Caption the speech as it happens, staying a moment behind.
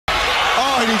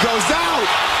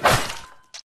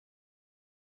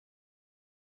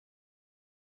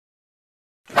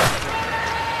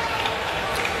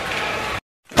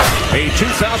A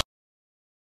 2000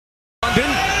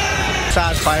 London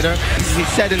size fighter. He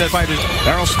said in the fight.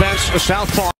 Errol Spence, a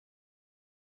southpaw.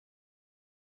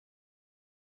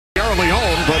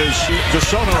 But is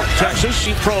DeSoto, Texas,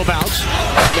 pro bouts.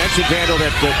 Mentioned handle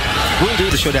that Bundu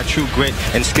to show that true grit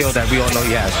and skill that we all know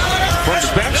he has. From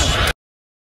Spence.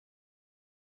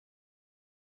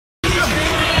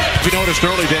 If you noticed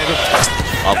early, David.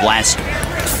 Of last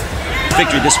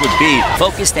victory, this would be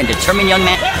focused and determined young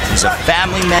man. He's a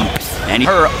family man, and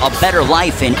her a better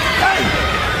life. And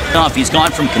if he's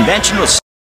gone from conventional,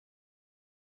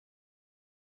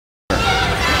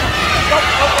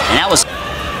 and that was.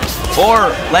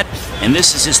 And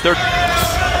this is his third.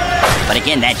 But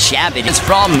again, that jab, it is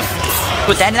from.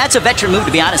 But that's a veteran move,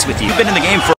 to be honest with you. You've been in the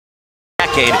game for a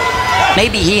decade.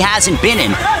 Maybe he hasn't been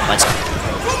in, but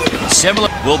similar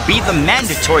will be the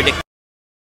mandatory to.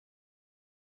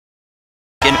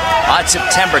 On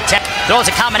September 10th, throws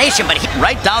a combination, but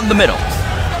right down the middle.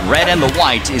 Red and the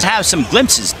white have some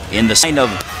glimpses in the sign of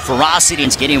ferocity.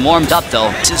 It's getting warmed up though.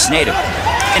 This is native,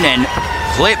 and then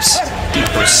clips.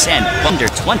 50%, under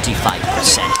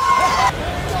 25%.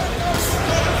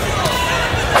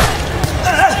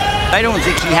 I don't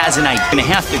think he has an idea. Gonna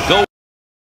have to go.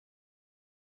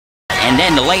 And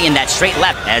then to lay in that straight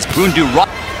left as Bundu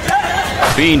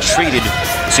being treated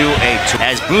to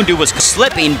as Bundu was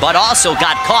slipping but also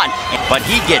got caught. But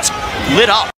he gets lit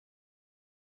up.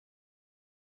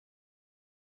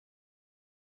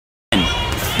 And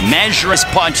measure his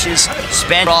punches,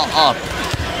 spend all up.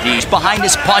 He's behind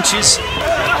his punches,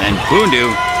 and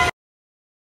Bundu,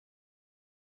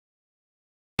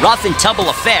 rough and tumble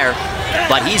affair,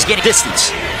 but he's getting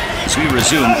distance. As we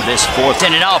resume this fourth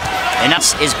and up, and that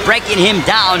is breaking him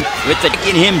down with the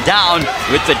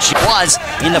was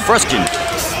in the first to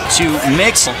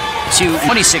mix to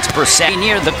 26%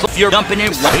 near the cliff. You're dumping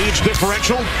in age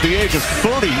differential, the age of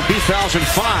 30,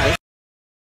 2005.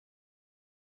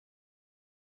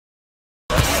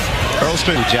 Errol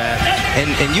Spence jab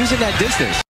and using that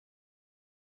distance.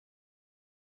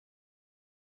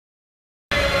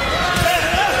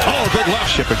 Oh, big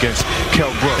left ship against Kell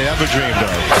Brook. They ever dreamed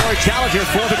of. Boy, challenger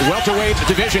for the welterweight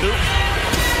division.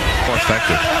 More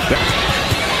effective.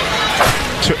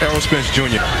 To Errol Spence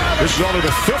Jr. This is only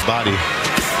the fifth body.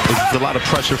 There's a lot of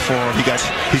pressure for him.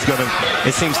 He's gonna.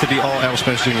 It seems to be all Errol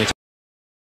Spence Jr.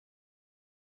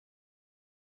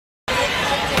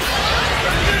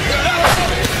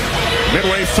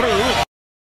 Midway through.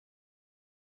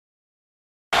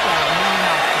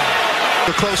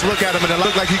 A close look at him, and it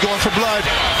looked like he's going for blood.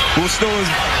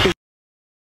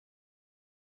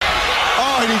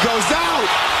 Oh, and he goes out.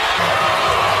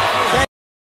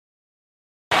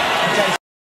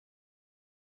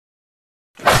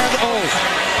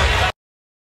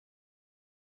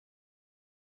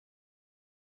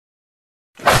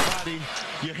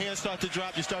 Your hands start to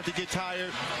drop, you start to get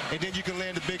tired, and then you can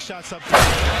land the big shots up.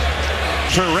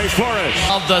 Ray Flores.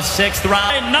 Of the sixth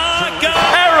round, knockout,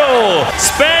 Errol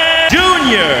Spence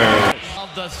Jr.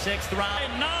 Of the sixth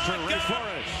round, knockout,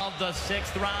 of the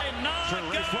sixth round, knockout,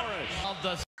 of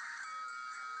the